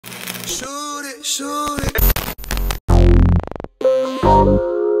Shoot it, shoot it.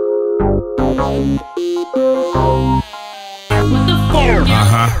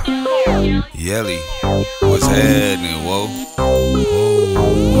 Yelly, what's happening, whoa?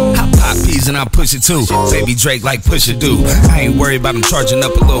 I pop peas and I push it too. Baby Drake like Pusha do. I ain't worried about him charging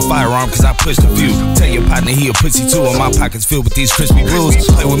up a little firearm cause I pushed a few. Tell your partner he a pussy too, and my pockets filled with these crispy blues.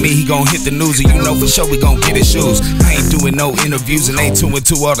 Play with me, he gon' hit the news, and you know for sure we gon' get his shoes. I ain't doing no interviews and ain't 2 and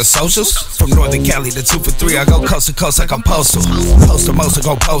 2 all the socials. From Northern Cali to 2 for 3, I go coast to coast like I'm postal. Poster most, I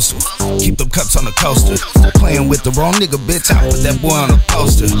go postal. Keep them cups on the coaster. Playing with the wrong nigga, bitch, I put that boy on a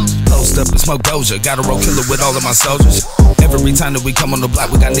poster. Post up and smoke Doja, got a roll killer with all of my soldiers. Every time that we come on the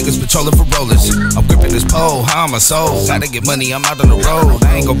block, we got niggas patrolling for rollers. I'm gripping this pole, how my soul. Gotta get money, I'm out on the road.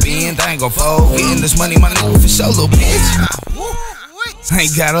 I ain't gon' bend, I ain't gon' fold. Getting this money, my nigga, for sure, little bitch. I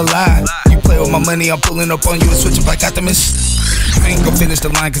ain't gotta lie. You play with my money, I'm pulling up on you and switching like Optimus. I ain't gon' finish the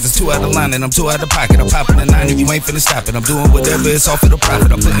line cause it's too out of line and I'm too out of pocket. I'm popping the 9 if you ain't finna stop it. I'm doing whatever, it's all for the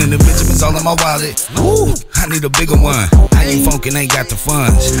profit. I'm putting the Benjamins all in my wallet. Woo, I need a bigger one. I ain't funkin', ain't got the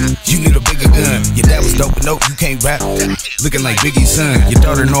funds. You need a bigger gun. Your dad was dope, but nope, you can't rap. Looking like Biggie's son. Your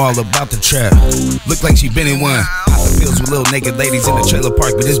daughter know all about the trap. Look like she been in one. Poppin' pills with little naked ladies in the trailer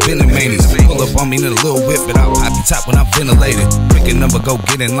park, but it's been a manies. Pull up on me in a little whip, but I'll pop your top when I'm ventilated. Pick a number, go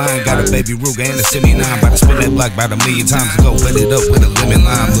get in line. Got a baby Ruger and a semi-9. About to spin that block about 1,000,000 times and go wet it up with a lemon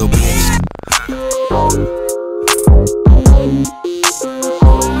lime, little bitch.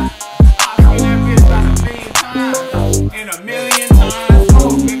 And 1,000,000 times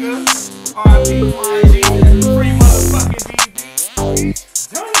more, nigga. R.I.P. Free motherfucking DD.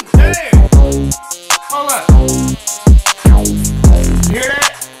 Damn. Hold up.